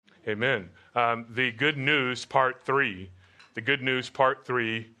Amen. The good news, part 3. The good news, part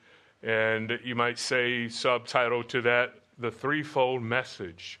 3. And you might say, subtitle to that, the threefold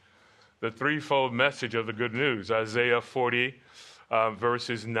message. The threefold message of the good news. Isaiah 40,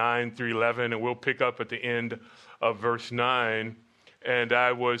 verses 9 through 11. And we'll pick up at the end of verse 9. And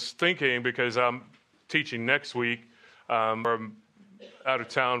I was thinking, because I'm teaching next week, I'm out of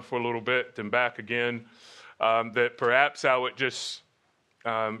town for a little bit, then back again, that perhaps I would just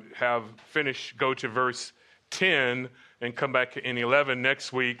go to verse 10 and come back in 11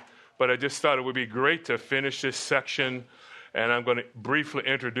 next week. But I just thought it would be great to finish this section, and I'm going to briefly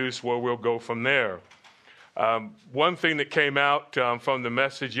introduce where we'll go from there. One thing that came out from the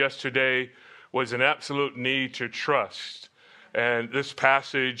message yesterday was an absolute need to trust. And this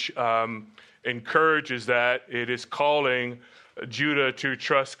passage encourages that. It is calling Judah to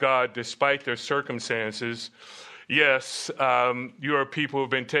trust God despite their circumstances. Yes, you are people who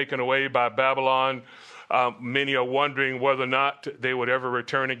have been taken away by Babylon. Many are wondering whether or not they would ever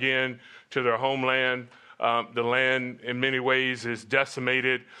return again to their homeland. The land, in many ways, is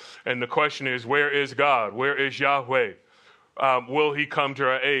decimated. And the question is, where is God? Where is Yahweh? Will he come to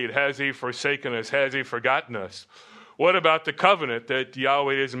our aid? Has he forsaken us? Has he forgotten us? What about the covenant that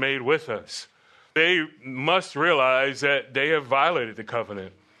Yahweh has made with us? They must realize that they have violated the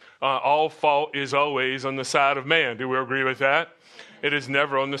covenant. All fault is always on the side of man. Do we agree with that? It is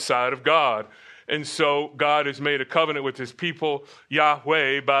never on the side of God. And so God has made a covenant with his people,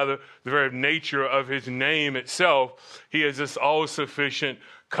 Yahweh, by the very nature of his name itself. He is this all-sufficient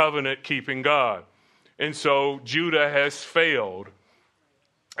covenant-keeping God. And so Judah has failed.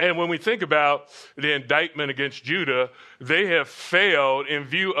 And when we think about the indictment against Judah, they have failed in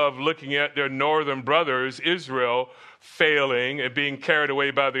view of looking at their northern brothers, Israel, failing and being carried away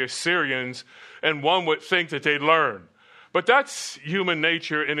by the Assyrians, and one would think that they'd learn. But that's human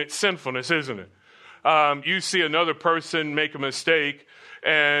nature in its sinfulness, isn't it? You see another person make a mistake,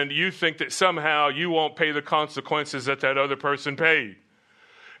 and you think that somehow you won't pay the consequences that other person paid.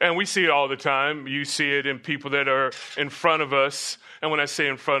 And we see it all the time. You see it in people that are in front of us. And when I say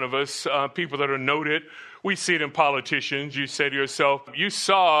in front of us, people that are noted. We see it in politicians. You say to yourself, you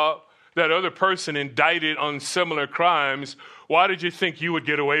saw that other person indicted on similar crimes. Why did you think you would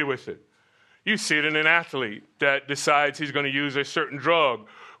get away with it? You see it in an athlete that decides he's going to use a certain drug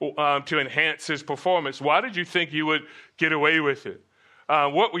to enhance his performance. Why did you think you would get away with it?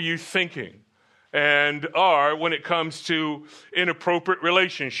 What were you thinking? And when it comes to inappropriate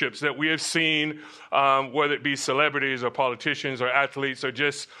relationships that we have seen, whether it be celebrities or politicians or athletes or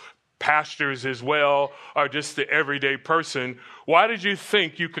just pastors as well, or just the everyday person, why did you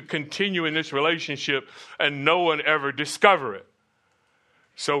think you could continue in this relationship and no one ever discover it?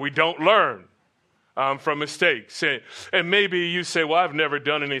 So we don't learn from mistakes. And maybe you say, well, I've never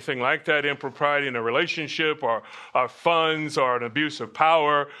done anything like that, impropriety in a relationship or funds or an abuse of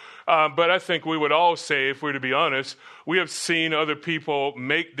power. But I think we would all say, if we're to be honest, we have seen other people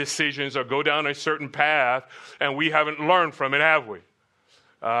make decisions or go down a certain path, and we haven't learned from it, have we?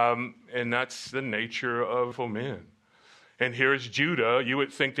 And that's the nature of men. And here's Judah. You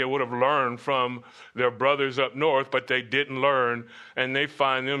would think they would have learned from their brothers up north, but they didn't learn, and they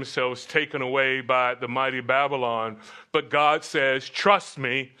find themselves taken away by the mighty Babylon. But God says, trust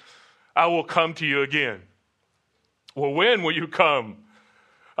me, I will come to you again. Well, when will you come?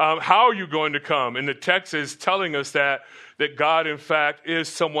 How are you going to come? And the text is telling us that God, in fact, is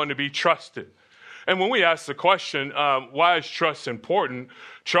someone to be trusted. And when we ask the question, why is trust important?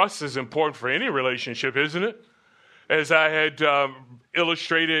 Trust is important for any relationship, isn't it? As I had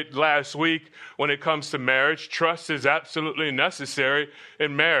illustrated last week, when it comes to marriage, trust is absolutely necessary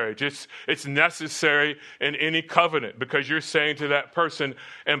in marriage. It's necessary in any covenant, because you're saying to that person,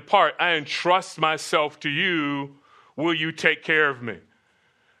 in part, I entrust myself to you. Will you take care of me?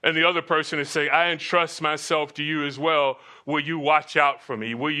 And the other person is saying, I entrust myself to you as well. Will you watch out for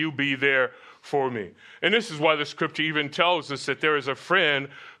me? Will you be there for me? And this is why the scripture even tells us that there is a friend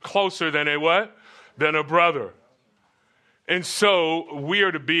closer than a what? Than a brother. And so we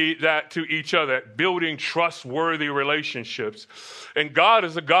are to be that to each other, building trustworthy relationships. And God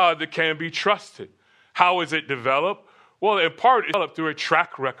is a God that can be trusted. How is it developed? Well, in part, it's developed through a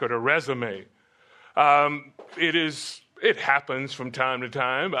track record, a resume. It happens from time to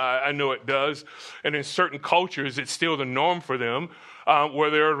time. I know it does. And in certain cultures, it's still the norm for them, where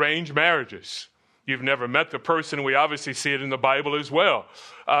there are arranged marriages. You've never met the person. We obviously see it in the Bible as well.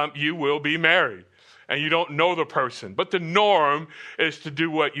 You will be married, and you don't know the person. But the norm is to do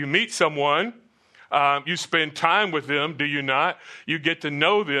what? You meet someone, you spend time with them, do you not? You get to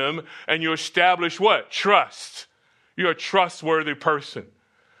know them, and you establish what? Trust. You're a trustworthy person.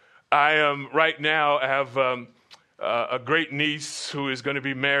 right now have a great niece who is going to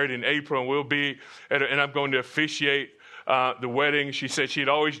be married in April, and and I'm going to officiate the wedding. She said she'd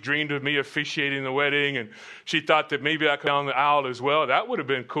always dreamed of me officiating the wedding, and she thought that maybe I could go down the aisle as well. That would have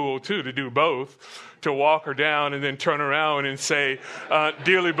been cool too, to do both, to walk her down and then turn around and say,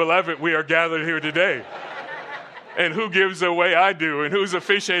 "Dearly beloved, we are gathered here today." And who gives away? I do. And who's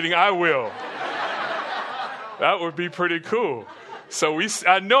officiating? I will. That would be pretty cool. So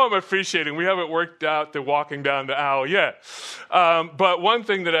I know I'm officiating. We haven't worked out the walking down the aisle yet. But one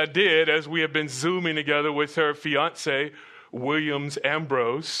thing that I did, as we have been Zooming together with her fiance, Williams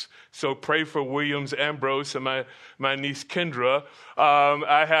Ambrose, so pray for Williams Ambrose and my niece Kendra,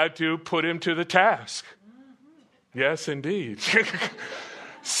 I had to put him to the task. Yes, indeed.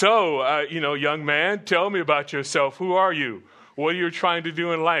 So, young man, tell me about yourself. Who are you? What are you trying to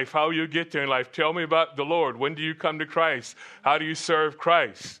do in life? How will you get there in life? Tell me about the Lord. When do you come to Christ? How do you serve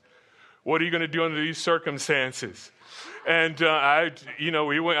Christ? What are you going to do under these circumstances? And I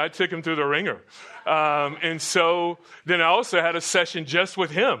took him through the ringer. And so then I also had a session just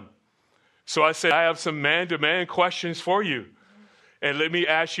with him. So I said, I have some man-to-man questions for you. And let me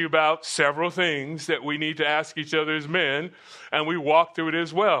ask you about several things that we need to ask each other as men. And we walked through it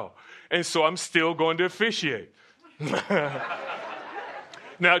as well. And so I'm still going to officiate.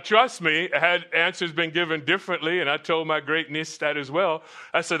 Now, trust me, had answers been given differently, and I told my great niece that as well,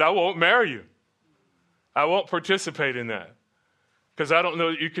 I said, I won't marry you. I won't participate in that because I don't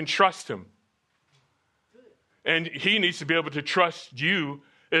know that you can trust him. And he needs to be able to trust you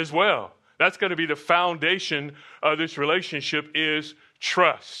as well. That's going to be the foundation of this relationship is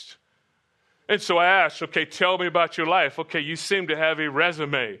trust. And so I asked, okay, tell me about your life. Okay, you seem to have a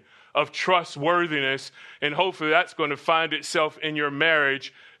resume of trustworthiness, and hopefully that's going to find itself in your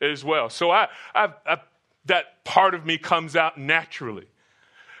marriage as well. So that part of me comes out naturally.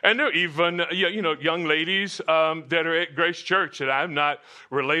 And there are even, young ladies that are at Grace Church, and I'm not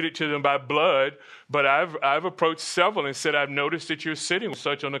related to them by blood, but I've approached several and said, I've noticed that you're sitting with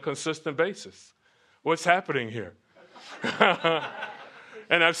such on a consistent basis. What's happening here?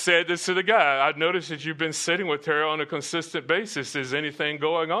 And I've said this to the guy. I've noticed that you've been sitting with her on a consistent basis. Is anything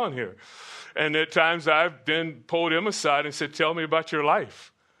going on here? And at times I've then pulled him aside and said, tell me about your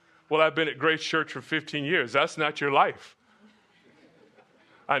life. Well, I've been at Grace Church for 15 years. That's not your life.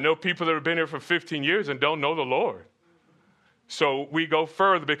 I know people that have been here for 15 years and don't know the Lord. So we go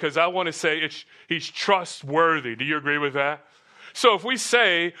further because I want to say he's trustworthy. Do you agree with that? So if we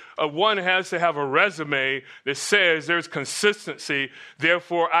say one has to have a resume that says there's consistency,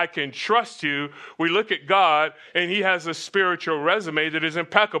 therefore I can trust you, we look at God and he has a spiritual resume that is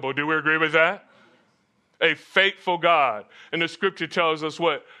impeccable. Do we agree with that? A faithful God. And the scripture tells us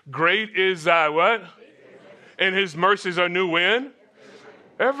what? Great is thy what? And his mercies are new when?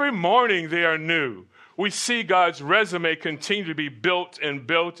 Every morning they are new. We see God's resume continue to be built and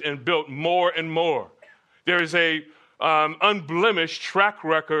built and built more and more. There is a unblemished track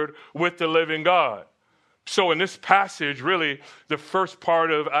record with the living God. So in this passage, really, the first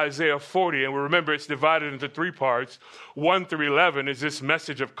part of Isaiah 40, and we remember it's divided into three parts. 1 through 11 is this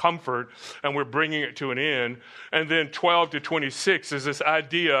message of comfort, and we're bringing it to an end. And then 12 to 26 is this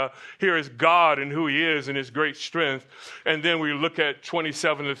idea, here is God and who he is and his great strength. And then we look at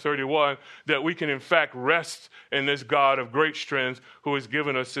 27 to 31, that we can in fact rest in this God of great strength who has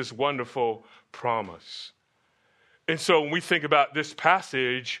given us this wonderful promise. And so when we think about this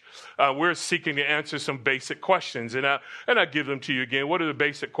passage, we're seeking to answer some basic questions. And I give them to you again. What are the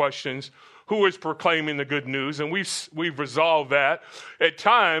basic questions? Who is proclaiming the good news? And we've resolved that. At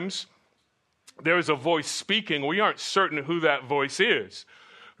times, there is a voice speaking. We aren't certain who that voice is.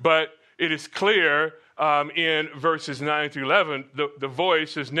 But it is clear in verses 9 through 11, the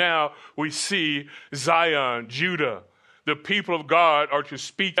voice is now, we see Zion, Judah. The people of God are to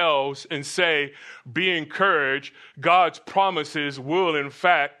speak else and say, be encouraged. God's promises will in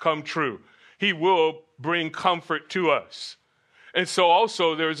fact come true. He will bring comfort to us. And so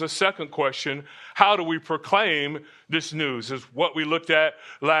also there's a second question. How do we proclaim this news? Is what we looked at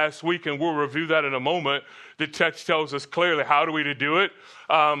last week, and we'll review that in a moment. The text tells us clearly how do we to do it.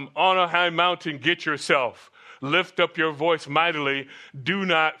 On a high mountain, get yourself. Lift up your voice mightily. Do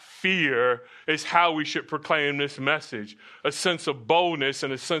not fear is how we should proclaim this message. A sense of boldness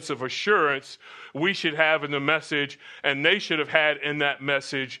and a sense of assurance we should have in the message, and they should have had in that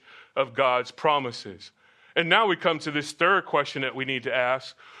message of God's promises. And now we come to this third question that we need to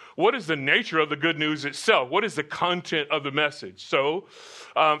ask. What is the nature of the good news itself? What is the content of the message? So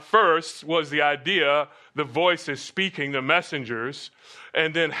first was the idea, the voice is speaking, the messengers,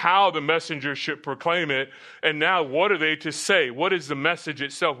 and then how the messengers should proclaim it. And now what are they to say? What is the message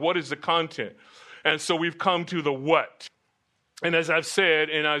itself? What is the content? And so we've come to the what. And as I've said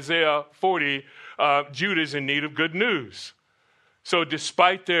in Isaiah 40, Judah is in need of good news. So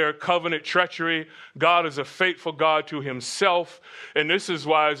despite their covenant treachery, God is a faithful God to himself. And this is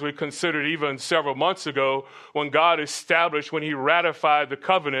why, as we considered even several months ago, when God established, when he ratified the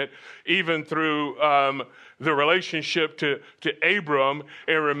covenant, even through the relationship to Abram,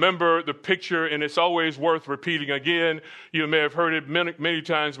 and remember the picture, and it's always worth repeating again. You may have heard it many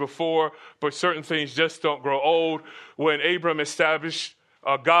times before, but certain things just don't grow old. When Abram established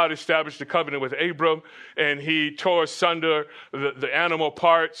God established a covenant with Abram, and he tore asunder the animal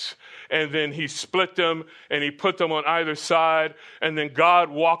parts, and then he split them, and he put them on either side, and then God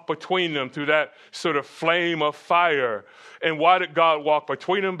walked between them through that sort of flame of fire. And why did God walk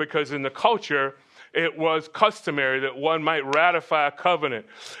between them? Because in the culture, it was customary that one might ratify a covenant.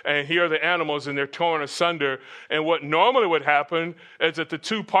 And here are the animals, and they're torn asunder. And what normally would happen is that the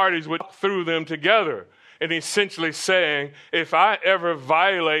two parties would walk through them together. And essentially saying, if I ever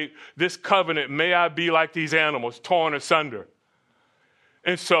violate this covenant, may I be like these animals, torn asunder.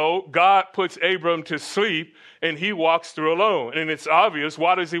 And so God puts Abram to sleep, and he walks through alone. And it's obvious.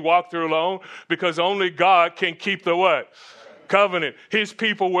 Why does he walk through alone? Because only God can keep the what? Covenant. His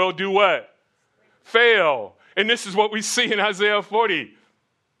people will do what? Fail. And this is what we see in Isaiah 40.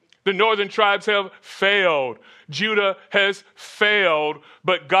 The northern tribes have failed. Judah has failed,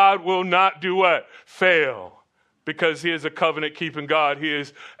 but God will not do what? Fail. Because he is a covenant-keeping God. He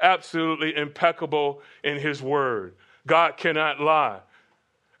is absolutely impeccable in his word. God cannot lie.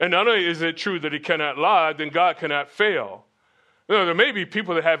 And not only is it true that he cannot lie, then God cannot fail. Now, there may be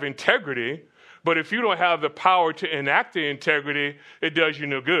people that have integrity, but if you don't have the power to enact the integrity, it does you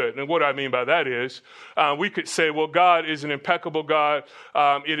no good. And what I mean by that is, we could say, well, God is an impeccable God.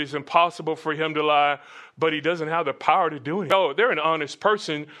 It is impossible for him to lie, but he doesn't have the power to do it. No, they're an honest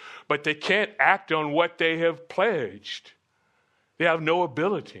person, but they can't act on what they have pledged. They have no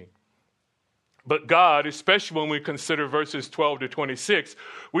ability. But God, especially when we consider verses 12 to 26,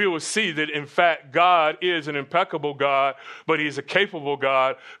 we will see that, in fact, God is an impeccable God, but he's a capable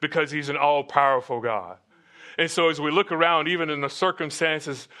God because he's an all-powerful God. And so as we look around, even in the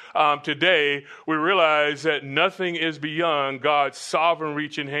circumstances today, we realize that nothing is beyond God's sovereign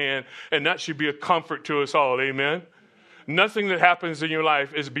reaching hand, and that should be a comfort to us all. Amen? Nothing that happens in your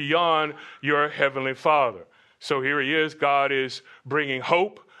life is beyond your heavenly Father. So here he is. God is bringing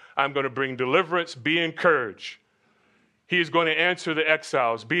hope. I'm going to bring deliverance. Be encouraged. He is going to answer the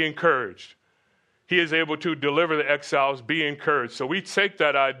exiles. Be encouraged. He is able to deliver the exiles. Be encouraged. So we take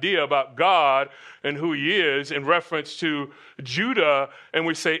that idea about God and who he is in reference to Judah, and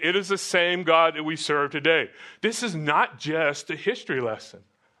we say it is the same God that we serve today. This is not just a history lesson.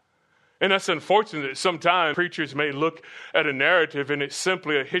 And that's unfortunate that sometimes preachers may look at a narrative and it's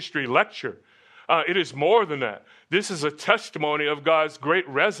simply a history lecture. It is more than that. This is a testimony of God's great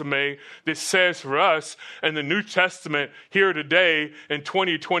resume that says for us in the New Testament here today in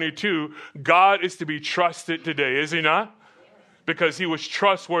 2022, God is to be trusted today, is he not? Because he was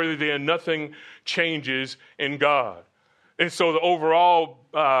trustworthy and nothing changes in God. And so the overall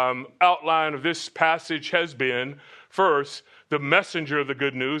outline of this passage has been, first, the messenger of the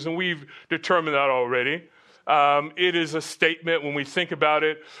good news, and we've determined that already. It is a statement when we think about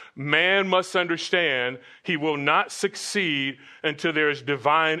it. Man must understand he will not succeed until there is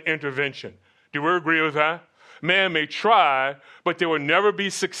divine intervention. Do we agree with that? Man may try, but there will never be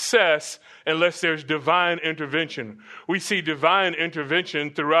success unless there's divine intervention. We see divine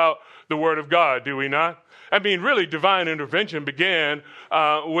intervention throughout the Word of God, do we not? I mean, really, divine intervention began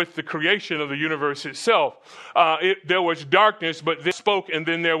with the creation of the universe itself. There was darkness, but this spoke, and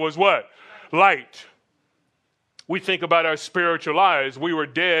then there was what? Light. We think about our spiritual lives. We were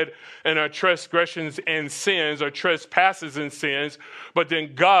dead in our transgressions and sins, our trespasses and sins, but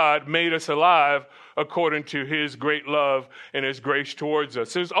then God made us alive according to his great love and his grace towards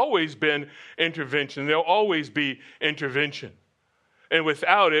us. There's always been intervention. There'll always be intervention. And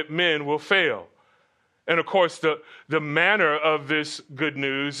without it, men will fail. And of course, the manner of this good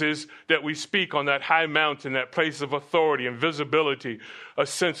news is that we speak on that high mountain, that place of authority and visibility, a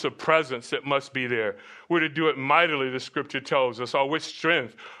sense of presence that must be there. We're to do it mightily, the scripture tells us, or with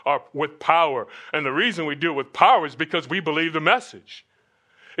strength, or with power. And the reason we do it with power is because we believe the message.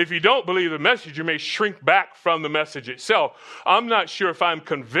 If you don't believe the message, you may shrink back from the message itself. I'm not sure if I'm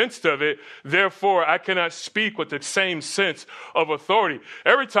convinced of it. Therefore, I cannot speak with the same sense of authority.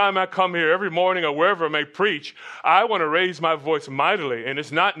 Every time I come here, every morning or wherever I may preach, I want to raise my voice mightily. And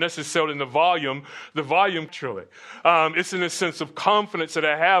it's not necessarily in the volume truly. It's in the sense of confidence that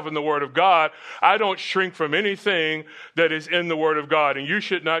I have in the Word of God. I don't shrink from anything that is in the Word of God. And you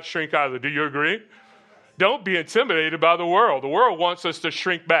should not shrink either. Do you agree? Don't be intimidated by the world. The world wants us to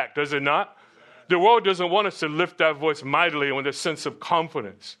shrink back, does it not? The world doesn't want us to lift our voice mightily with a sense of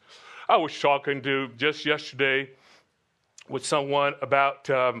confidence. I was talking to just yesterday with someone about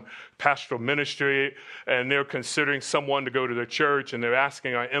pastoral ministry, and they're considering someone to go to their church, and they're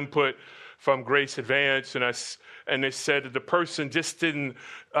asking our input from Grace Advance, and they said that the person just didn't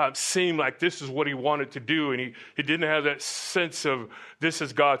seem like this is what he wanted to do, and he didn't have that sense of this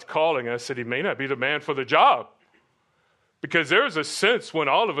is God's calling. And I said he may not be the man for the job, because there's a sense when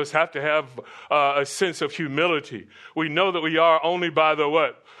all of us have to have a sense of humility. We know that we are only by the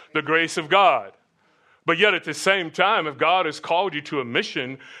what? The grace of God. But yet at the same time, if God has called you to a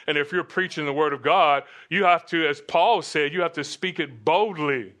mission, and if you're preaching the word of God, you have to, as Paul said, you have to speak it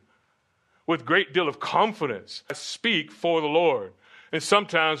boldly, with great deal of confidence. I speak for the Lord. And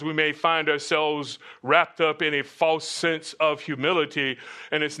sometimes we may find ourselves wrapped up in a false sense of humility.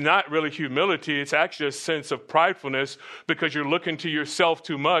 And it's not really humility. It's actually a sense of pridefulness, because you're looking to yourself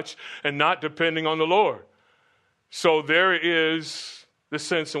too much and not depending on the Lord. So there is the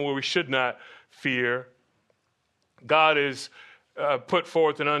sense in where we should not fear. God has put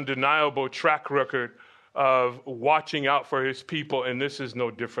forth an undeniable track record of watching out for his people, and this is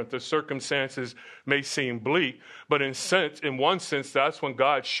no different. The circumstances may seem bleak, but in one sense, that's when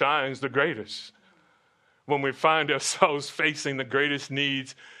God shines the greatest, when we find ourselves facing the greatest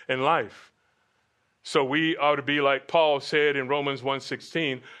needs in life. So we ought to be, like Paul said in Romans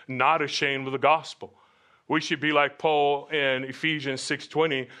 1:16, not ashamed of the gospel. We should be like Paul in Ephesians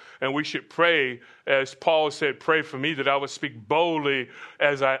 6:20, and we should pray, as Paul said, pray for me that I would speak boldly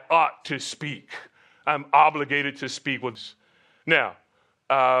as I ought to speak. I'm obligated to speak with. Now,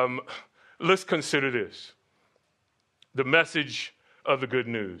 let's consider this. The message of the good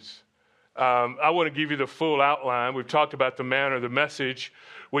news. I want to give you the full outline. We've talked about the manner of the message,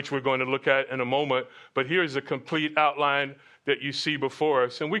 which we're going to look at in a moment. But here's a complete outline that you see before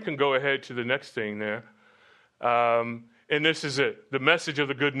us. And we can go ahead to the next thing there. And this is it. The message of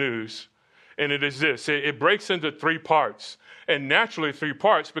the good news. And it is this. It breaks into three parts. And naturally three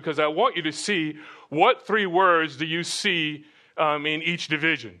parts, because I want you to see what three words do you see in each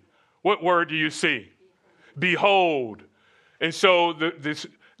division. What word do you see? Behold. And so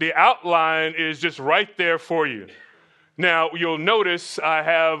the outline is just right there for you. Now, you'll notice I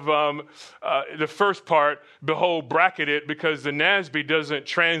have the first part, behold, bracketed, because the NASB doesn't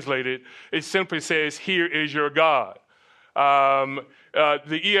translate it. It simply says, here is your God.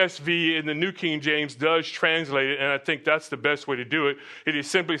 The ESV in the New King James does translate it, and I think that's the best way to do it. It is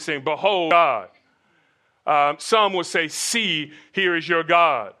simply saying, behold, God. Some will say, see, here is your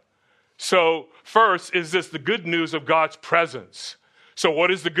God. So first is this the good news of God's presence. So what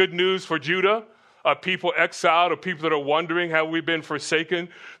is the good news for Judah? People exiled, or people that are wondering, have we been forsaken?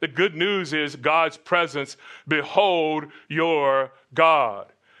 The good news is God's presence. Behold your God.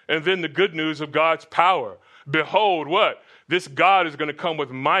 And then the good news of God's power. Behold what? This God is going to come with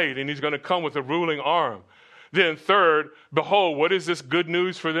might, and he's going to come with a ruling arm. Then third, behold, what is this good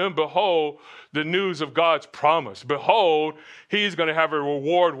news for them? Behold, the news of God's promise. Behold, he's going to have a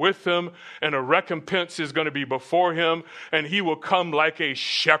reward with him, and a recompense is going to be before him, and he will come like a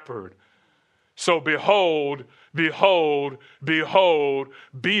shepherd. So behold, behold, behold,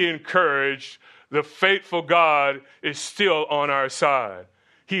 be encouraged. The faithful God is still on our side.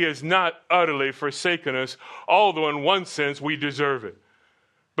 He has not utterly forsaken us, although in one sense we deserve it.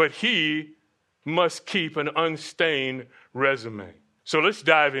 But he must keep an unstained resume. So let's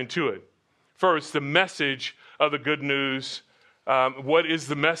dive into it. First, the message of the good news. What is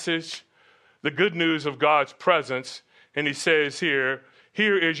the message? The good news of God's presence. And he says here,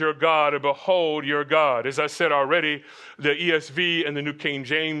 here is your God, and behold your God. As I said already, the ESV and the New King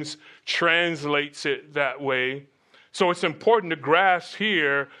James translates it that way. So it's important to grasp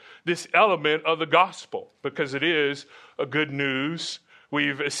here this element of the gospel, because it is a good news.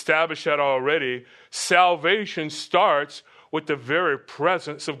 We've established that already. Salvation starts with the very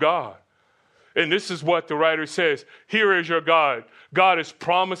presence of God. And this is what the writer says. Here is your God. God has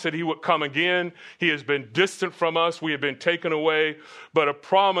promised that he would come again. He has been distant from us. We have been taken away. But a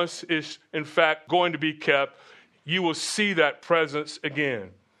promise is, in fact, going to be kept. You will see that presence again.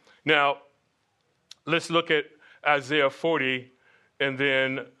 Now, let's look at Isaiah 40 And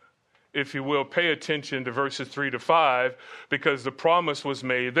then, if you will, pay attention to verses 3 to 5, because the promise was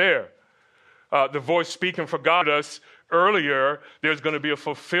made there. The voice speaking for God us earlier, there's going to be a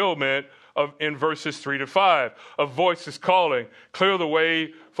fulfillment in verses 3 to 5. A voice is calling, clear the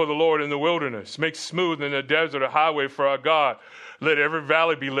way for the Lord in the wilderness. Make smooth in the desert a highway for our God. Let every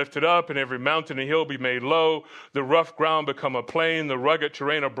valley be lifted up and every mountain and hill be made low. The rough ground become a plain, the rugged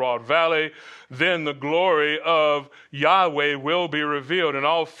terrain a broad valley. Then the glory of Yahweh will be revealed, and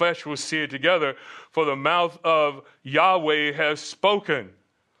all flesh will see it together, for the mouth of Yahweh has spoken.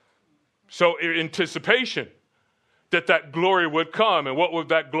 So anticipation that glory would come. And what would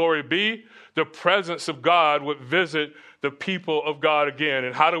that glory be? The presence of God would visit the people of God again.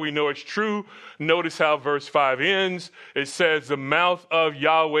 And how do we know it's true? Notice how verse 5 ends. It says, the mouth of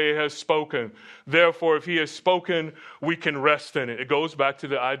Yahweh has spoken. Therefore, if he has spoken, we can rest in it. It goes back to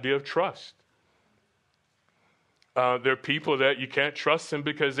the idea of trust. There are people that you can't trust them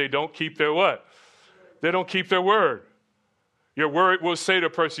because they don't keep their what? They don't keep their word. Your word will say to a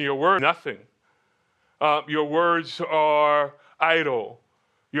person, your word, nothing. Your words are idle.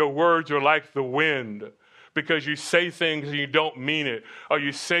 Your words are like the wind, because you say things and you don't mean it, or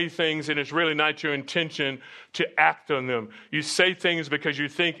you say things and it's really not your intention to act on them. You say things because you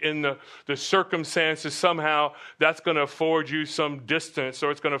think in the circumstances somehow that's going to afford you some distance,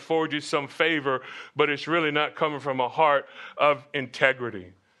 or it's going to afford you some favor, but it's really not coming from a heart of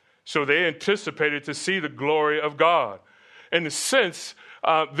integrity. So they anticipated to see the glory of God. In a sense,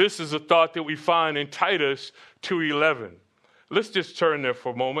 this is a thought that we find in Titus 2:11. Let's just turn there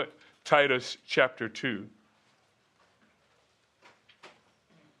for a moment. Titus chapter 2.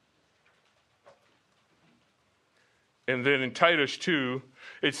 And then in Titus 2,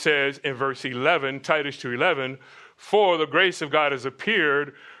 it says in verse 11, Titus 2:11, for the grace of God has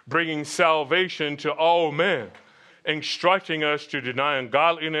appeared, bringing salvation to all men, instructing us to deny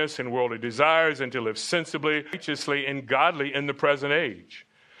ungodliness and worldly desires and to live sensibly, righteously, and godly in the present age.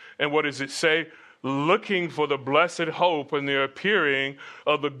 And what does it say? Looking for the blessed hope and the appearing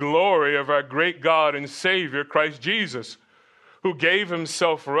of the glory of our great God and Savior, Christ Jesus, who gave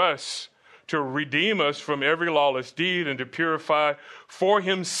himself for us to redeem us from every lawless deed and to purify for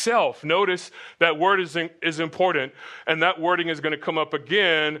himself. Notice that word is important, and that wording is going to come up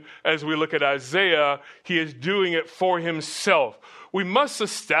again as we look at Isaiah. He is doing it for himself. We must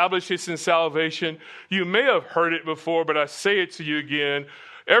establish this in salvation. You may have heard it before, but I say it to you again.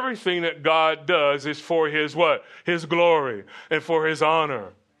 Everything that God does is for his what? His glory and for his honor.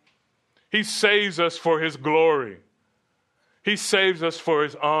 He saves us for his glory. He saves us for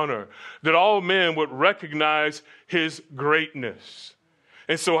his honor, that all men would recognize his greatness.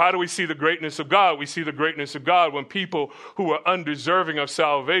 And so how do we see the greatness of God? We see the greatness of God when people who are undeserving of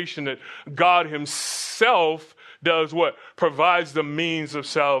salvation, that God himself does what? Provides the means of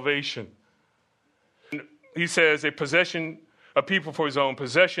salvation. He says, a people for his own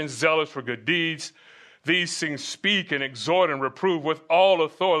possession, zealous for good deeds. These things speak and exhort and reprove with all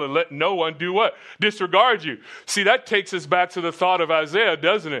authority. Let no one do what? Disregard you. See, that takes us back to the thought of Isaiah,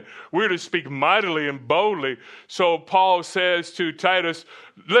 doesn't it? We're to speak mightily and boldly. So Paul says to Titus,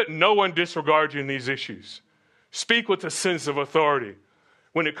 let no one disregard you in these issues. Speak with a sense of authority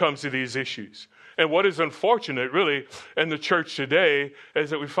when it comes to these issues. And what is unfortunate, really, in the church today is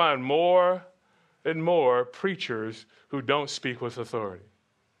that we find more and more preachers who don't speak with authority.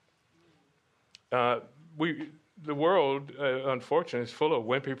 The world, unfortunately, is full of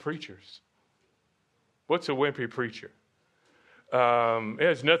wimpy preachers. What's a wimpy preacher? It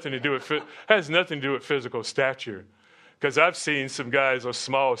has nothing to do with physical stature, because I've seen some guys of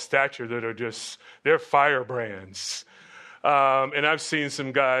small stature that are they're firebrands, and I've seen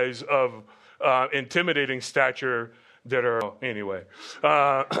some guys of intimidating stature that are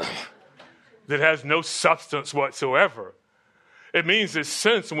that has no substance whatsoever. It means this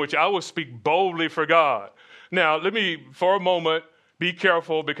sense in which I will speak boldly for God. Now, let me, for a moment, be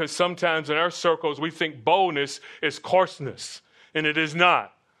careful, because sometimes in our circles we think boldness is coarseness, and it is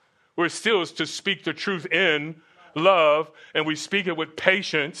not. We're still to speak the truth in love, and we speak it with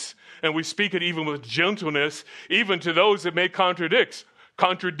patience, and we speak it even with gentleness, even to those that may contradict.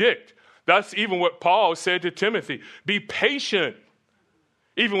 That's even what Paul said to Timothy. Be patient,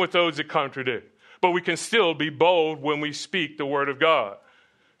 even with those that contradict. But we can still be bold when we speak the word of God.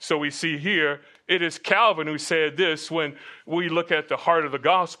 So we see here, it is Calvin who said this when we look at the heart of the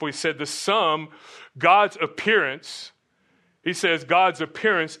gospel. He said God's appearance is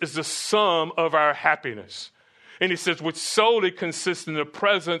the sum of our happiness. And he says, which solely consists in the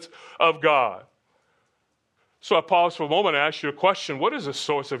presence of God. So I pause for a moment and ask you a question. What is the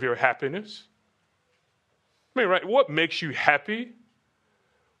source of your happiness? What makes you happy?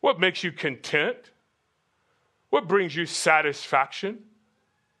 What makes you content? What brings you satisfaction?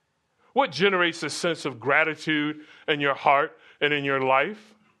 What generates a sense of gratitude in your heart and in your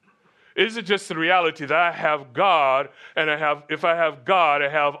life? Is it just the reality that I have God, and if I have God, I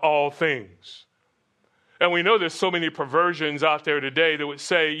have all things? And we know there's so many perversions out there today that would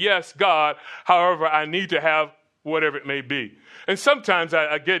say, yes, God, however, I need to have whatever it may be. And sometimes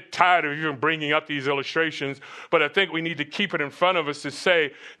I get tired of even bringing up these illustrations, but I think we need to keep it in front of us to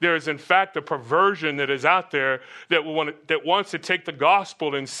say there is in fact a perversion that is out there that wants to take the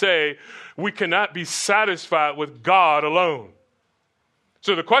gospel and say we cannot be satisfied with God alone.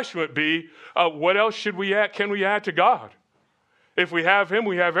 So the question would be, what else can we add to God? If we have him,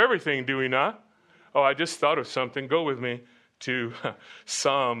 we have everything, do we not? Oh, I just thought of something. Go with me to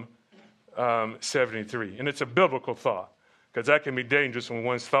Psalm 73. And it's a biblical thought, because that can be dangerous when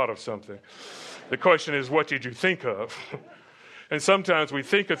one's thought of something. The question is, what did you think of? And sometimes we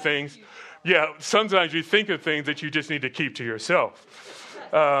think of things, sometimes you think of things that you just need to keep to yourself.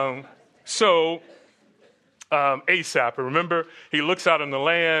 Asaph, remember, he looks out on the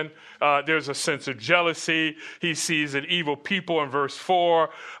land. There's a sense of jealousy. He sees an evil people in verse 4.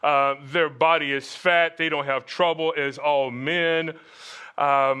 Their body is fat. They don't have trouble as all men.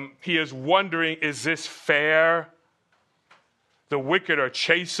 He is wondering, is this fair? The wicked are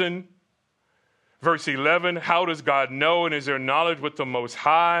chastened. Verse 11, how does God know, and is there knowledge with the Most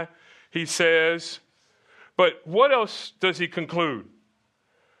High? He says. But what else does he conclude?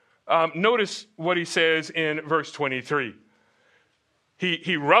 Notice what he says in verse 23.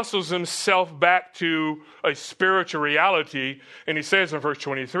 He wrestles himself back to a spiritual reality, and he says in verse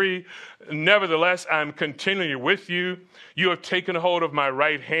 23, nevertheless, I'm continually with you. You have taken hold of my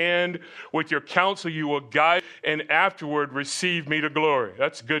right hand. With your counsel you will guide, and afterward receive me to glory.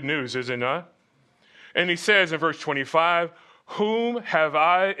 That's good news, is it not? And he says in verse 25, whom have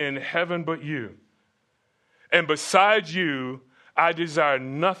I in heaven but you? And besides you, I desire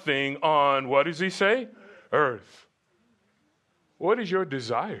nothing on, what does he say? Earth. What is your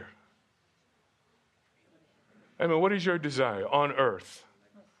desire? What is your desire on earth?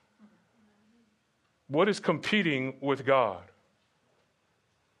 What is competing with God?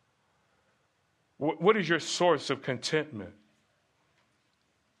 What is your source of contentment?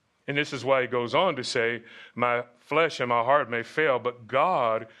 And this is why he goes on to say, my flesh and my heart may fail, but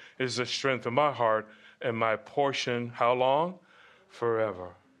God is the strength of my heart and my portion, how long? Forever.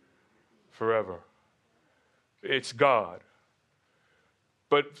 Forever. It's God.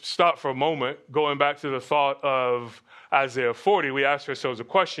 But stop for a moment, going back to the thought of Isaiah 40, we ask ourselves a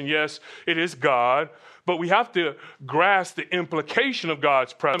question. Yes, it is God, but we have to grasp the implication of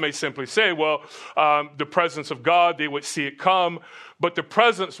God's presence. I may simply say, the presence of God, they would see it come, but the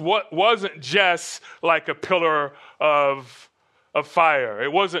presence wasn't just like a pillar of fire.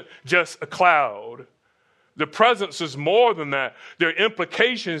 It wasn't just a cloud. The presence is more than that. There are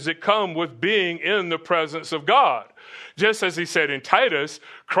implications that come with being in the presence of God. Just as he said in Titus,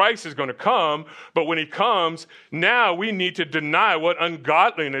 Christ is going to come, but when he comes, now we need to deny what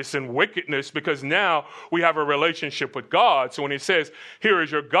ungodliness and wickedness, because now we have a relationship with God. So when he says, here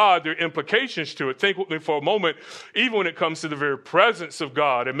is your God, there are implications to it. Think with me for a moment, even when it comes to the very presence of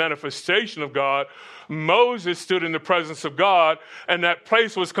God and manifestation of God, Moses stood in the presence of God, and that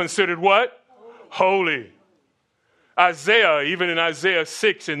place was considered what? Holy. Isaiah, even in Isaiah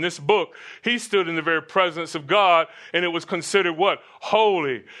 6, in this book, he stood in the very presence of God, and it was considered what?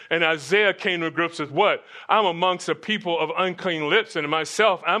 Holy. And Isaiah came to grips with what? I'm amongst a people of unclean lips, and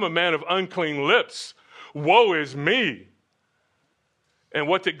myself, I'm a man of unclean lips. Woe is me. And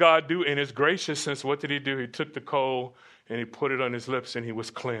what did God do? In his graciousness, what did he do? He took the coal and he put it on his lips, and he was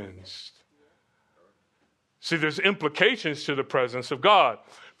cleansed. See, there's implications to the presence of God.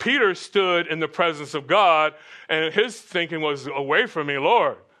 Peter stood in the presence of God, and his thinking was, away from me,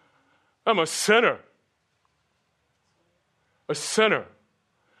 Lord. I'm a sinner. A sinner.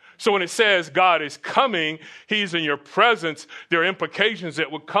 So when it says God is coming, he's in your presence, there are implications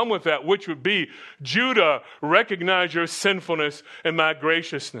that would come with that, which would be, Judah, recognize your sinfulness and my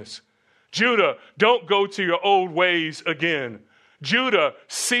graciousness. Judah, don't go to your old ways again. Judah,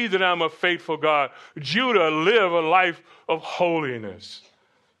 see that I'm a faithful God. Judah, live a life of holiness,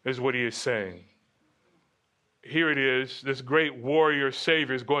 is what he is saying. Here it is, this great warrior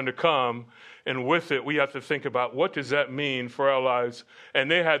Savior is going to come, and with it we have to think about, what does that mean for our lives? And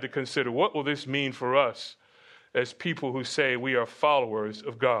they had to consider, what will this mean for us as people who say we are followers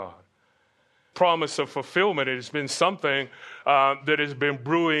of God? Promise of fulfillment, it has been something that has been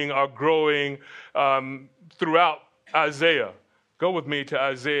brewing or growing throughout Isaiah. Go with me to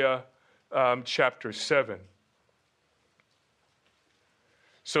Isaiah chapter 7.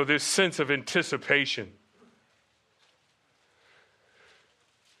 So this sense of anticipation.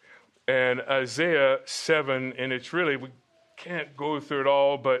 And Isaiah 7, and it's really, we can't go through it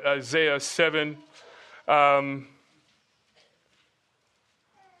all, but Isaiah 7,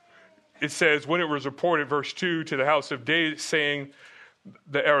 it says, when it was reported, verse 2, to the house of David, saying,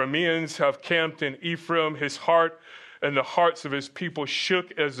 the Arameans have camped in Ephraim, his heart and the hearts of his people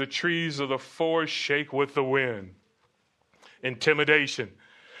shook as the trees of the forest shake with the wind. Intimidation.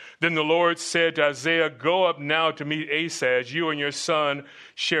 Then the Lord said to Isaiah, go up now to meet Ahaz, you and your son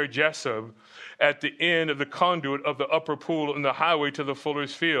Shear-Jashub, at the end of the conduit of the upper pool in the highway to the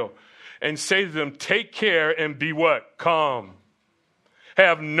fuller's field, and say to them, take care and be what? Calm.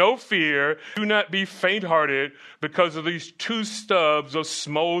 Have no fear. Do not be faint-hearted because of these two stubs of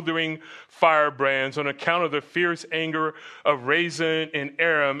smoldering firebrands on account of the fierce anger of Rezin and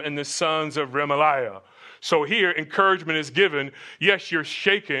Aram and the sons of Remaliah. So here, encouragement is given. Yes, you're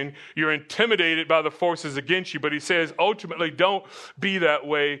shaken. You're intimidated by the forces against you. But he says, ultimately, don't be that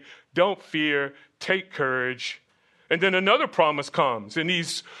way. Don't fear. Take courage. And then another promise comes in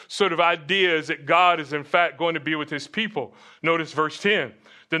these sort of ideas that God is, in fact, going to be with his people. Notice verse 10.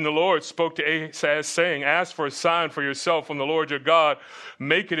 Then the Lord spoke to Ahaz, saying, ask for a sign for yourself from the Lord your God.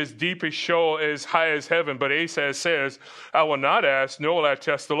 Make it as deep as Sheol, as high as heaven. But Ahaz says, I will not ask, nor will I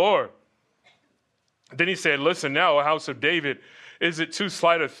test the Lord. Then he said, listen now, O house of David, is it too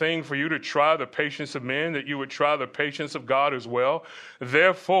slight a thing for you to try the patience of men, that you would try the patience of God as well?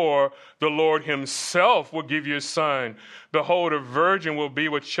 Therefore, the Lord himself will give you a sign. Behold, a virgin will be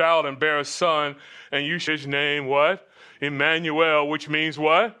with child and bear a son, and you shall his name, what? Emmanuel, which means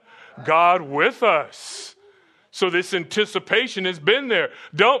what? God with us. So this anticipation has been there.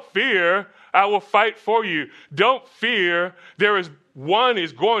 Don't fear, I will fight for you. Don't fear, there is one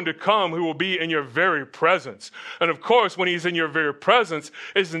is going to come who will be in your very presence. And of course, when he's in your very presence,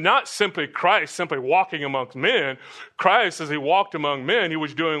 it's not simply Christ simply walking amongst men. Christ, as he walked among men, he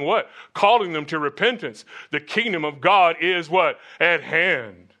was doing what? Calling them to repentance. The kingdom of God is what? At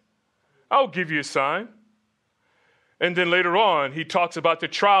hand. I'll give you a sign. And then later on, he talks about the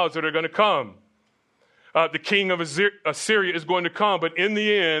trials that are going to come. The king of Assyria is going to come, but in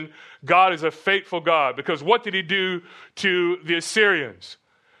the end, God is a faithful God. Because what did he do to the Assyrians?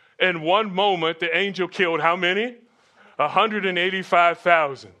 In one moment, the angel killed how many?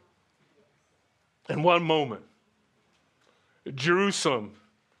 185,000. In one moment. Jerusalem,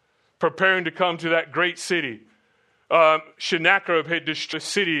 preparing to come to that great city. Sennacherib had destroyed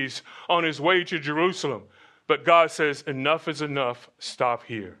cities on his way to Jerusalem. But God says, enough is enough, stop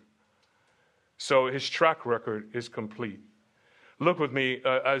here. So his track record is complete. Look with me,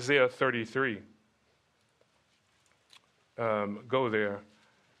 Isaiah 33. Go there.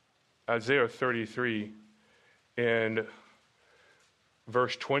 Isaiah 33 and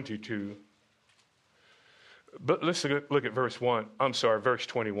verse 22. But let's look at verse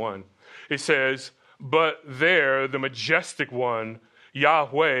 21. It says, but there the majestic one,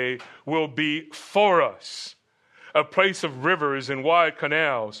 Yahweh, will be for us, a place of rivers and wide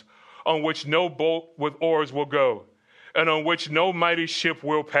canals, on which no boat with oars will go, and on which no mighty ship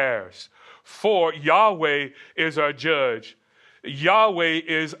will pass. For Yahweh is our judge. Yahweh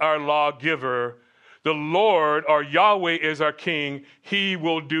is our lawgiver. The Lord, our Yahweh, is our king. He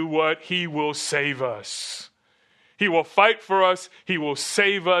will do what? He will save us. He will fight for us. He will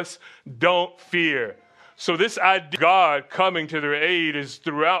save us. Don't fear. So this idea of God coming to their aid is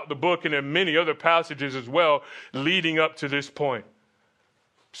throughout the book and in many other passages as well, leading up to this point.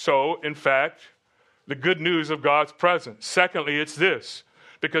 So, in fact, the good news of God's presence. Secondly, it's this.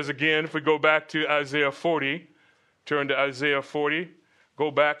 Because again, if we go back to Isaiah 40, turn to Isaiah 40, go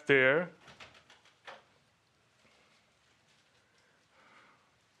back there.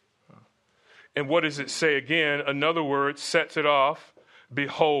 And what does it say again? Another word sets it off.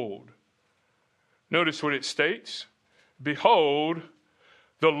 Behold. Notice what it states. Behold,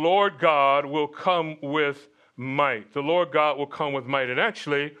 the Lord God will come with might. The Lord God will come with might. And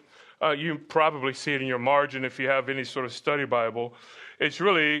actually, you probably see it in your margin if you have any sort of study Bible. It's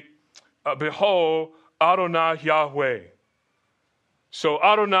really, behold, Adonai Yahweh. So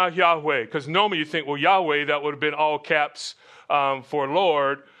Adonai Yahweh, because normally you think, well, Yahweh, that would have been all caps for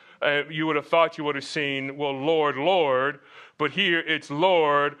Lord. You would have thought you would have seen, well, Lord, Lord. But here it's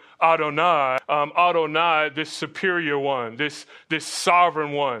Lord Adonai. Adonai, this superior one, this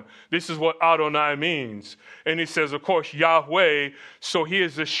sovereign one. This is what Adonai means. And he says, of course, Yahweh, so he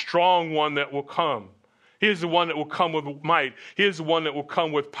is the strong one that will come. He is the one that will come with might. He is the one that will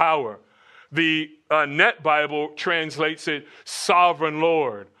come with power. The Net Bible translates it sovereign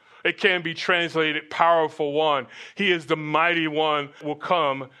Lord. It can be translated powerful one. He is the mighty one who will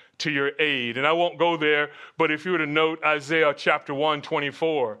come to your aid. And I won't go there, but if you were to note Isaiah chapter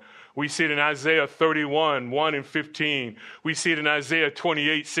 1:24, we see it in Isaiah 31:1 and 15. We see it in Isaiah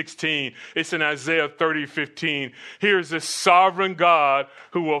 28:16. It's in Isaiah 30:15. Here's the sovereign God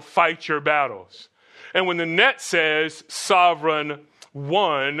who will fight your battles. And when the net says sovereign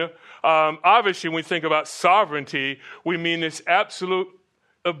one, obviously when we think about sovereignty, we mean this absolute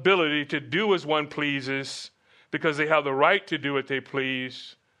ability to do as one pleases because they have the right to do what they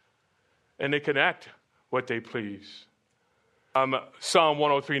please and they can act what they please. Psalm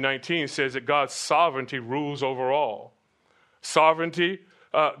 103:19 says that God's sovereignty rules over all. Sovereignty,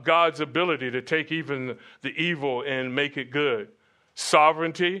 God's ability to take even the evil and make it good.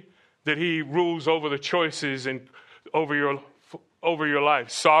 Sovereignty, that he rules over the choices and over your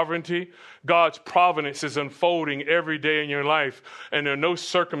life. Sovereignty, God's providence is unfolding every day in your life, and there are no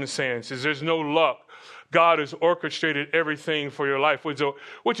circumstances, there's no luck. God has orchestrated everything for your life,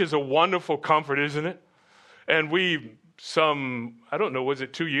 which is a wonderful comfort, isn't it? And I don't know, was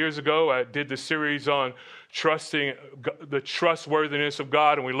it 2 years ago? I did the series on trusting the trustworthiness of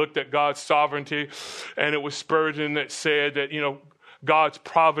God, and we looked at God's sovereignty, and it was Spurgeon that said that, God's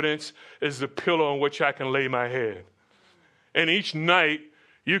providence is the pillow on which I can lay my head. And each night,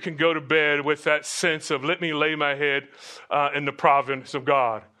 you can go to bed with that sense of, let me lay my head in the providence of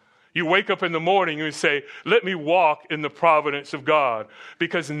God. You wake up in the morning and you say, let me walk in the providence of God,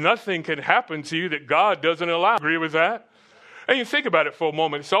 because nothing can happen to you that God doesn't allow. Agree with that? And you think about it for a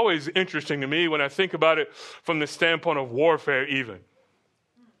moment. It's always interesting to me when I think about it from the standpoint of warfare even.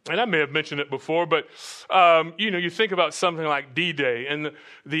 And I may have mentioned it before, but, you think about something like D-Day and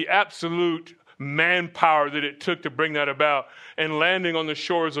the absolute manpower that it took to bring that about, and landing on the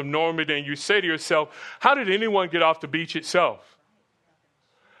shores of Normandy, and you say to yourself, how did anyone get off the beach itself?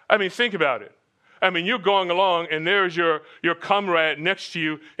 I mean, think about it. I mean, you're going along, and there's your comrade next to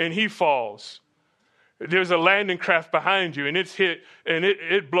you, and he falls. There's a landing craft behind you, and it's hit, and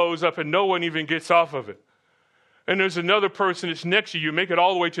it blows up, and no one even gets off of it. And there's another person that's next to you. Make it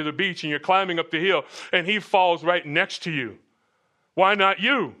all the way to the beach, and you're climbing up the hill, and he falls right next to you. Why not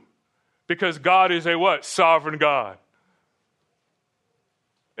you? Because God is a what? Sovereign God.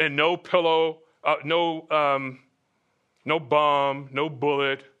 And no pillow, no bomb, no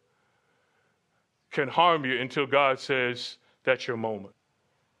bullet can harm you until God says, that's your moment.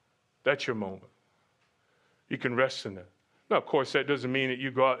 That's your moment. You can rest in that. Now, of course, that doesn't mean that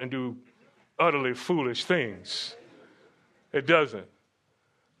you go out and do utterly foolish things. It doesn't.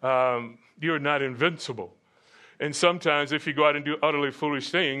 You're not invincible. And sometimes if you go out and do utterly foolish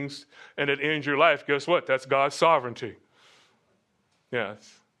things and it ends your life, guess what? That's God's sovereignty.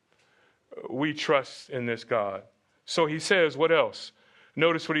 Yes. We trust in this God. So he says, what else?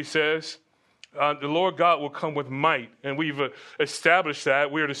 Notice what he says. The Lord God will come with might. And we've established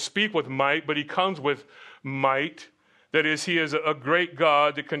that. We are to speak with might, but he comes with might. That is, he is a great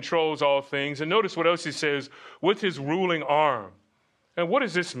God that controls all things. And notice what else he says, with his ruling arm. And what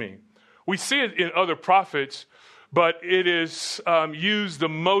does this mean? We see it in other prophets, but it is used the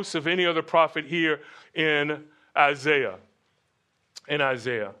most of any other prophet here in Isaiah. In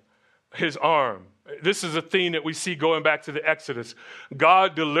Isaiah, his arm. This is a theme that we see going back to the Exodus.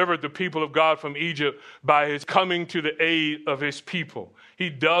 God delivered the people of God from Egypt by his coming to the aid of his people. He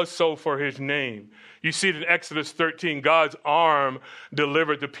does so for his name. You see it in Exodus 13. God's arm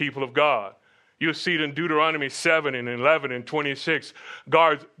delivered the people of God. You'll see it in Deuteronomy 7 and 11 and 26.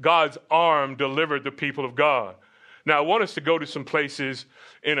 God's arm delivered the people of God. Now, I want us to go to some places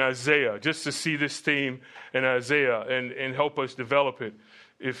in Isaiah just to see this theme in Isaiah and help us develop it,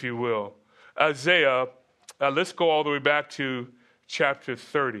 if you will. Isaiah, let's go all the way back to chapter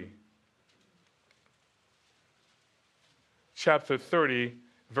 30. Chapter 30,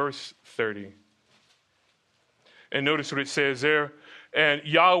 verse 30. And notice what it says there. And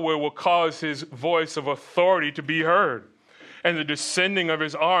Yahweh will cause his voice of authority to be heard, and the descending of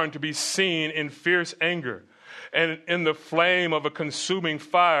his arm to be seen in fierce anger, and in the flame of a consuming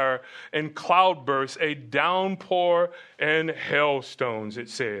fire and cloudbursts, a downpour and hailstones, it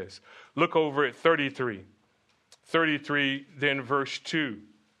says. Look over at 33. 33, then verse 2.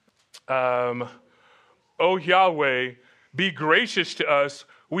 O Yahweh, be gracious to us.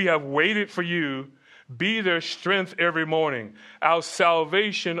 We have waited for you. Be their strength every morning, our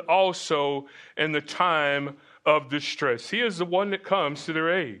salvation also in the time of distress. He is the one that comes to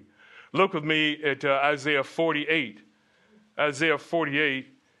their aid. Look with me at Isaiah 48. Isaiah 48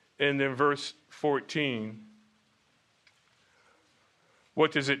 and then verse 14.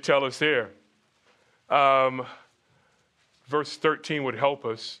 What does it tell us there? Verse 13 would help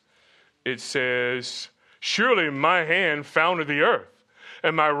us. it says, surely my hand founded the earth,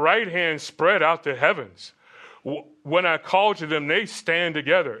 and my right hand spread out the heavens. When I call to them, they stand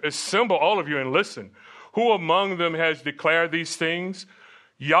together. Assemble all of you and listen. Who among them has declared these things?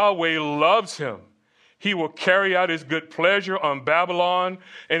 Yahweh loves him. He will carry out his good pleasure on Babylon,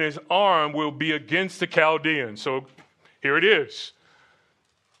 and his arm will be against the Chaldeans. So here it is.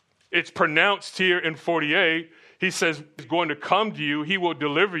 It's pronounced here in 48. He says, he's going to come to you. He will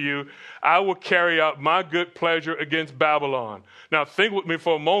deliver you. I will carry out my good pleasure against Babylon. Now think with me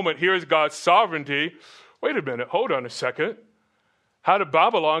for a moment. Here is God's sovereignty. Wait a minute. Hold on a second. How did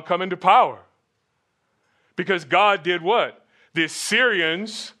Babylon come into power? Because God did what? The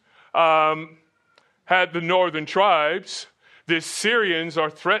Assyrians had the northern tribes. The Assyrians are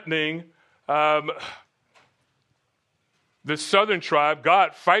threatening the southern tribe.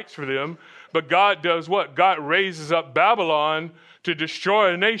 God fights for them. But God does what? God raises up Babylon to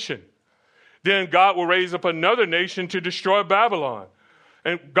destroy a nation. Then God will raise up another nation to destroy Babylon.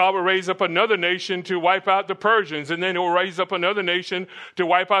 And God will raise up another nation to wipe out the Persians. And then he will raise up another nation to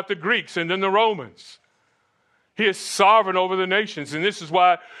wipe out the Greeks and then the Romans. He is sovereign over the nations. And this is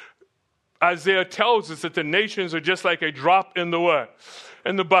why Isaiah tells us that the nations are just like a drop in the what?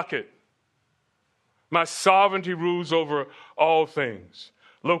 In the bucket. My sovereignty rules over all things.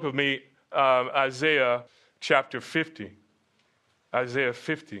 Look with me, Isaiah chapter 50. Isaiah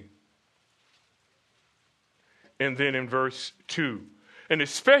 50. And then in verse 2. And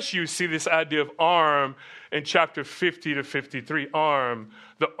especially you see this idea of arm in chapter 50 to 53. Arm,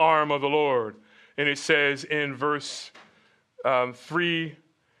 the arm of the Lord. And it says in verse 3,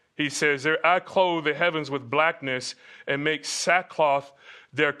 he says, I clothe the heavens with blackness and make sackcloth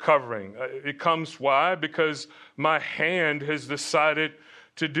their covering. It comes why? Because my hand has decided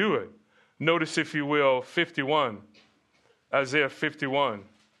to do it. Notice, if you will, 51. Isaiah 51.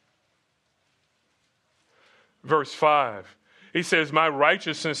 Verse 5. He says, my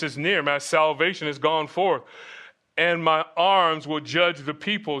righteousness is near, my salvation has gone forth, and my arms will judge the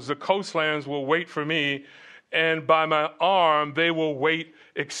peoples. The coastlands will wait for me, and by my arm they will wait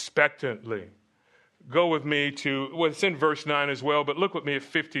expectantly. Go with me to, well, it's in verse 9 as well, but look with me at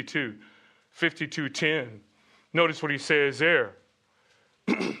 52, 52:10. Notice what he says there.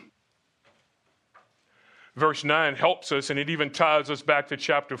 Verse 9 helps us, and it even ties us back to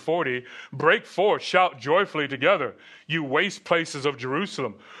chapter 40. Break forth, shout joyfully together, you waste places of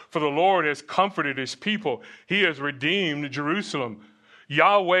Jerusalem. For the Lord has comforted his people. He has redeemed Jerusalem.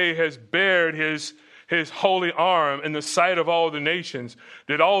 Yahweh has bared his holy arm in the sight of all the nations,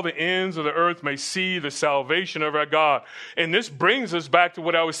 that all the ends of the earth may see the salvation of our God. And this brings us back to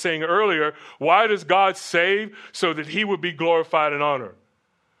what I was saying earlier. Why does God save? So that he would be glorified and honored.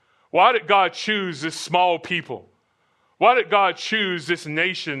 Why did God choose this small people? Why did God choose this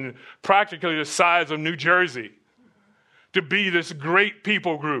nation, practically the size of New Jersey, to be this great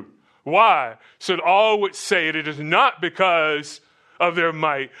people group? Why? So that all would say it is not because of their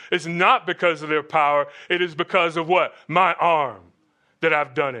might. It's not because of their power. It is because of what? My arm that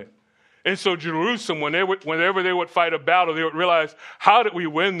I've done it. And so Jerusalem, whenever they would fight a battle, they would realize, how did we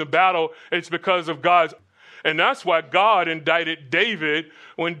win the battle? It's because of God's. And that's why God indicted David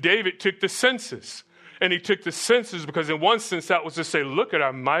when David took the census. And he took the census because in one sense that was to say, look at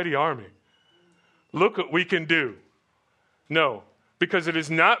our mighty army. Look what we can do. No, because it is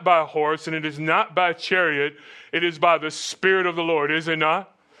not by horse and it is not by chariot. It is by the Spirit of the Lord, is it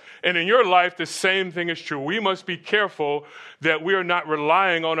not? And in your life, the same thing is true. We must be careful that we are not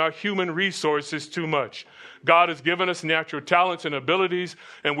relying on our human resources too much. God has given us natural talents and abilities,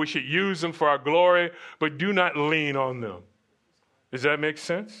 and we should use them for our glory, but do not lean on them. Does that make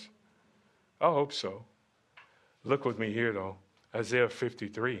sense? I hope so. Look with me here, though. Isaiah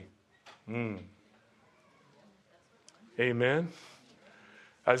 53. Amen.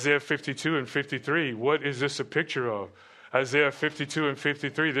 Isaiah 52 and 53. What is this a picture of? Isaiah 52 and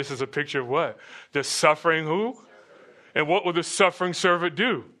 53. This is a picture of what? The suffering who? And what will the suffering servant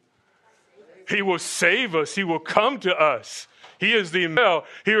do? He will save us. He will come to us. He is the Emmanuel.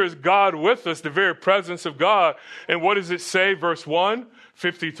 Here is God with us, the very presence of God. And what does it say? Verse 1,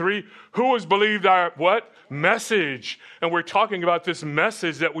 53. Who has believed our what? Message. And we're talking about this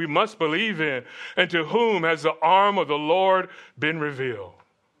message that we must believe in. And to whom has the arm of the Lord been revealed?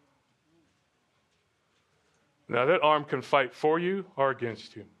 Now that arm can fight for you or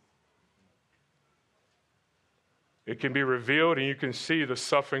against you. It can be revealed and you can see the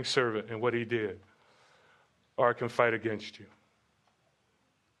suffering servant and what he did. Or it can fight against you.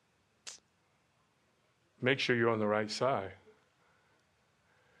 Make sure you're on the right side.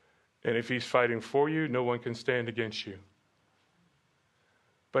 And if he's fighting for you, no one can stand against you.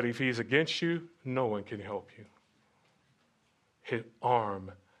 But if he's against you, no one can help you. His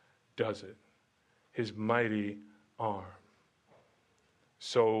arm does it. His mighty arm.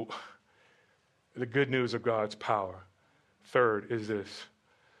 So, the good news of God's power. Third is this.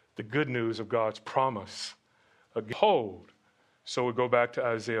 The good news of God's promise. Behold. So we go back to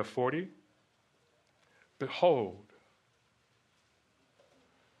Isaiah 40. Behold.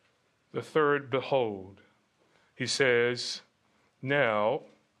 The third, behold. He says, now,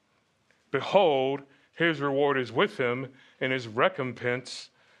 behold, his reward is with him and his recompense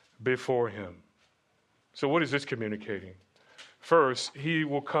before him. So what is this communicating? First, he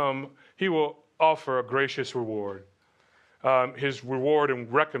will offer a gracious reward. His reward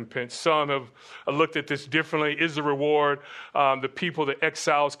and recompense. Some have looked at this differently. Is the reward the people, the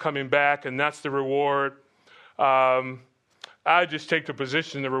exiles coming back, and that's the reward? I just take the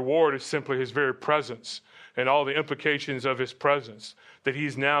position the reward is simply his very presence and all the implications of his presence, that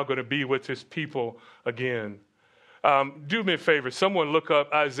he's now going to be with his people again. Do me a favor. Someone look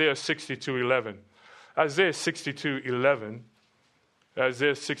up Isaiah 62:11. Isaiah 62:11.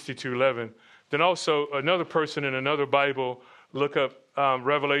 Isaiah 62:11. Then also another person in another Bible, look up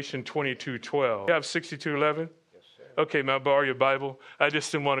Revelation 22:12. You have 62:11? Yes, sir. Okay, may I borrow your Bible? I just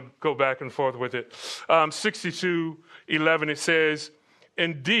didn't want to go back and forth with it. 62:11, it says,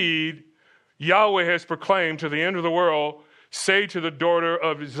 indeed, Yahweh has proclaimed to the end of the world, say to the daughter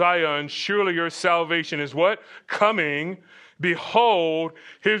of Zion, surely your salvation is what? Coming. Behold,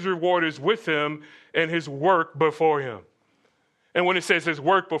 his reward is with him and his work before him. And when it says his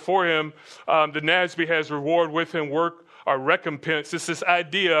work before him, the NASB has reward with him, work or recompense. It's this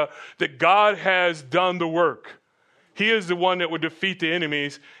idea that God has done the work. He is the one that would defeat the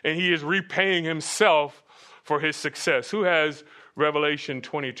enemies, and he is repaying himself for his success. Who has Revelation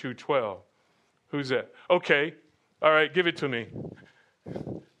 22:12? Who's that? Okay. All right, give it to me.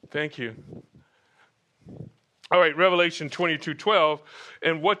 Thank you. All right, Revelation 22:12.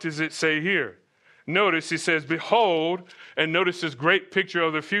 And what does it say here? Notice he says, behold, and notice this great picture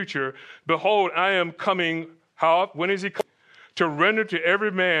of the future. Behold, I am coming. How? When is he coming? To render to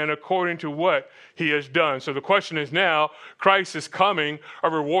every man according to what he has done. So the question is now, Christ is coming, a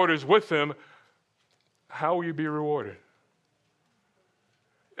reward is with him. How will you be rewarded?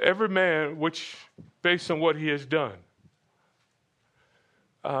 Every man, which based on what he has done.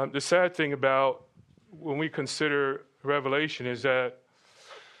 The sad thing about when we consider Revelation is that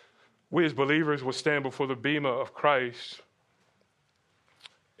we as believers will stand before the bema of Christ,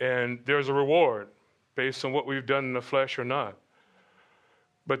 and there's a reward based on what we've done in the flesh or not.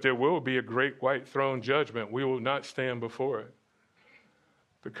 But there will be a great white throne judgment. We will not stand before it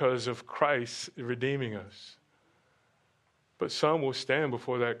because of Christ redeeming us. But some will stand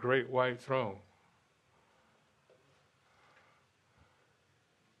before that great white throne.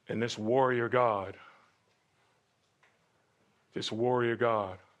 And this warrior God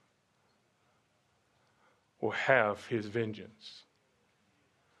will have his vengeance.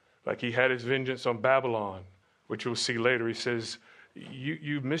 Like he had his vengeance on Babylon, which we'll see later. He says,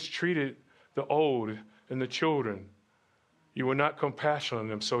 you mistreated the old and the children. You were not compassionate on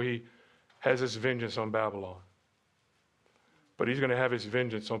them. So he has his vengeance on Babylon. But he's going to have his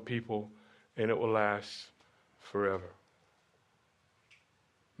vengeance on people, and it will last forever.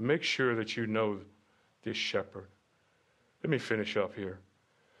 Make sure that you know this shepherd. Let me finish up here.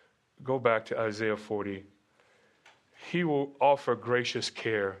 Go back to Isaiah 40. He will offer gracious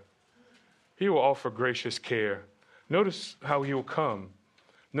care. He will offer gracious care. Notice how he will come.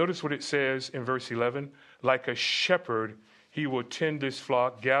 Notice what it says in verse 11. Like a shepherd, he will tend his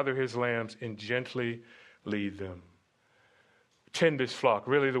flock, gather his lambs, and gently lead them. Tend his flock.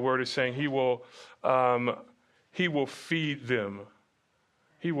 Really, the word is saying he will feed them.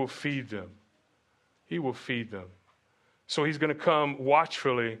 He will feed them. He will feed them. So he's going to come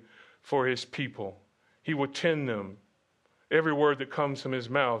watchfully for his people. He will tend them. Every word that comes from his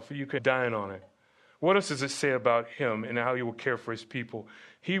mouth, you can dine on it. What else does it say about him and how he will care for his people?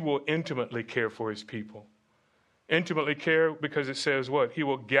 He will intimately care for his people. Intimately care because it says what? He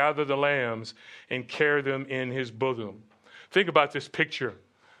will gather the lambs and carry them in his bosom. Think about this picture.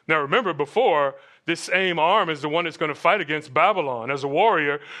 Now remember, before, this same arm is the one that's going to fight against Babylon as a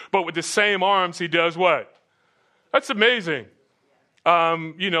warrior, but with the same arms he does what? That's amazing.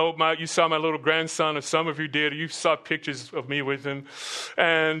 You saw my little grandson, or some of you did. You saw pictures of me with him.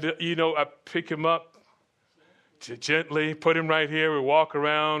 And, I pick him up gently, put him right here. We walk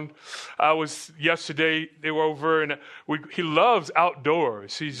around. Yesterday, they were over, and he loves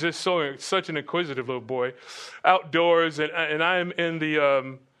outdoors. He's just such an inquisitive little boy. Outdoors, and I am in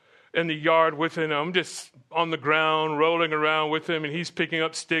in the yard with him. I'm just on the ground, rolling around with him, and he's picking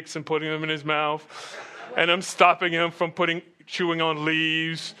up sticks and putting them in his mouth. And I'm stopping him from chewing on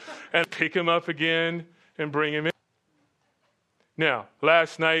leaves, and pick him up again and bring him in. Now,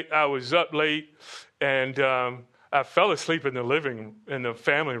 last night I was up late, and I fell asleep in the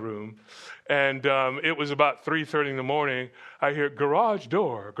family room. And it was about 3:30 in the morning. I hear garage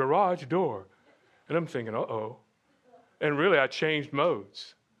door. And I'm thinking, uh-oh. And really, I changed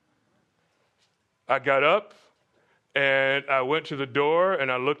modes. I got up, and I went to the door,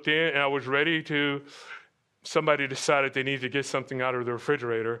 and I looked in, and I was ready to, somebody decided they needed to get something out of the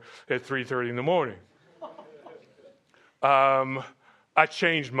refrigerator at 3:30 in the morning. I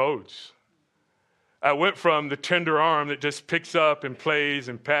changed modes. I went from the tender arm that just picks up and plays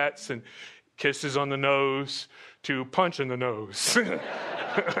and pats and kisses on the nose to punch in the nose.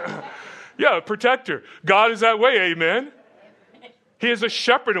 Yeah, protector. God is that way, amen? He is a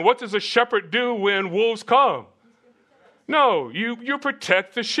shepherd, and what does a shepherd do when wolves come? No, you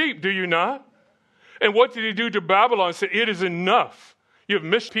protect the sheep, do you not? And what did he do to Babylon? He said, it is enough. You have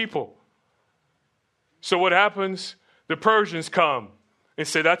missed people. So what happens? The Persians come and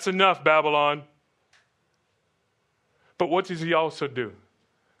say, that's enough, Babylon. But what does he also do?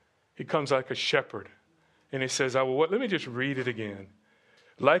 He comes like a shepherd. And he says, let me just read it again.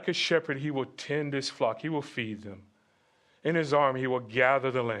 Like a shepherd, he will tend his flock. He will feed them. In his arm, he will gather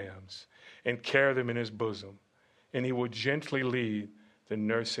the lambs and carry them in his bosom. And he will gently lead the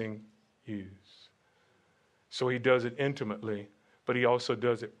nursing ewes. So he does it intimately, but he also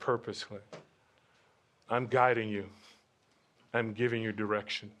does it purposefully. I'm guiding you. I'm giving you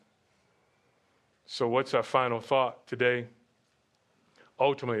direction. So what's our final thought today?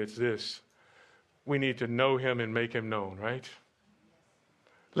 Ultimately, it's this. We need to know him and make him known, right?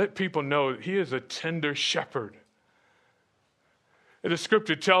 Let people know he is a tender shepherd. And the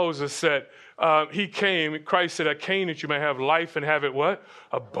scripture tells us that he came, Christ said, I came that you may have life and have it what?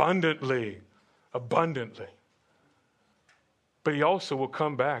 Abundantly. Abundantly. But he also will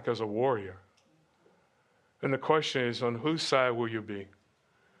come back as a warrior. And the question is, on whose side will you be?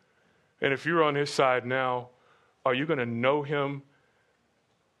 And if you're on his side now, are you going to know him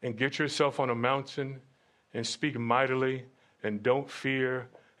and get yourself on a mountain and speak mightily and don't fear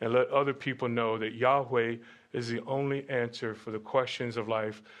and let other people know that Yahweh is the only answer for the questions of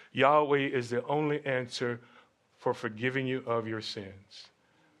life? Yahweh is the only answer for forgiving you of your sins.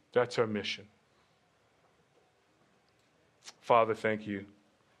 That's our mission. Father, thank you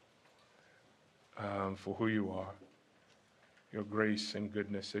for who you are, your grace and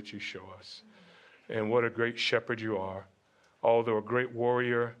goodness that you show us. And what a great shepherd you are. Although a great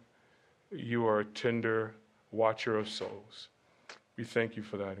warrior, you are a tender watcher of souls. We thank you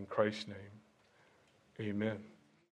for that in Christ's name. Amen.